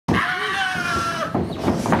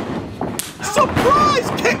Surprise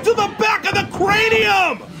kick to the back of the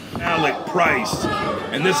cranium! Alec Price.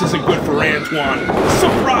 And this isn't good for Antoine.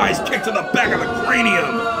 Surprise kick to the back of the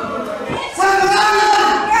cranium!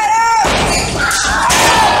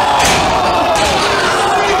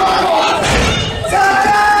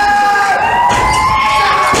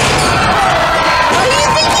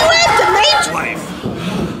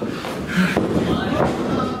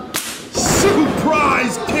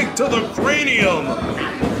 Surprise kick to the cranium!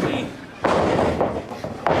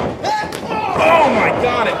 Oh my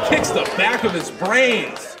god, it kicks the back of his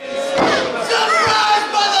brains! Surprise,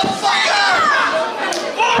 motherfucker!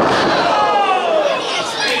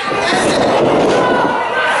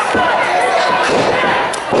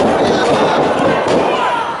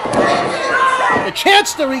 A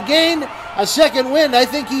chance to regain a second win. I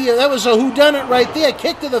think that was a whodunit right there.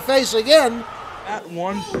 Kick to the face again. That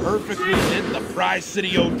one perfectly hit the Prize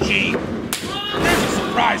City OG. There's a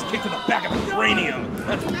surprise kick to the back of the cranium.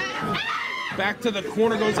 Back to the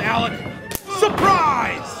corner goes Alec.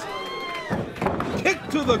 Surprise! Kick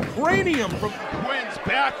to the cranium from Quinn's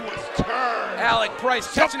back was turned. Alec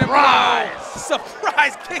Price catching him low.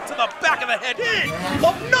 Surprise kick to the back of the head.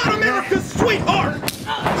 Of Not America's Sweetheart.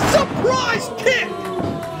 Surprise kick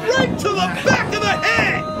right to the back of the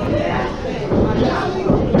head.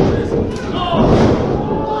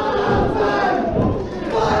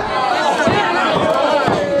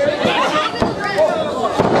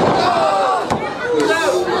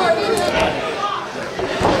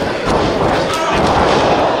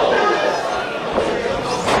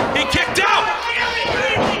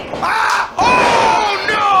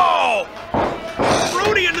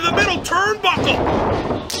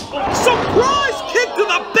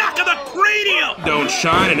 Don't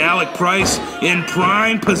shine, and Alec Price in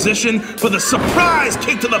prime position for the surprise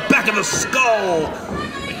kick to the back of the skull.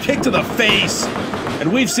 A kick to the face,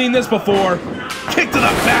 and we've seen this before. Kick to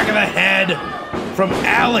the back of the head from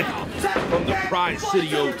Alec from the Prize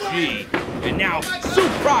City OG. And now,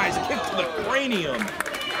 surprise kick to the cranium.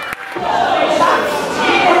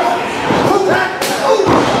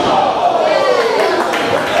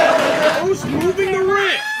 Who's moving the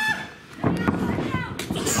ring?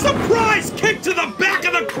 Surprise kick to the back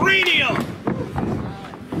of the cranium!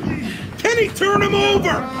 Can he turn him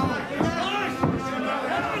over?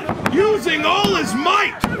 Using all his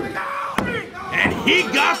might! And he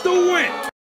got the win!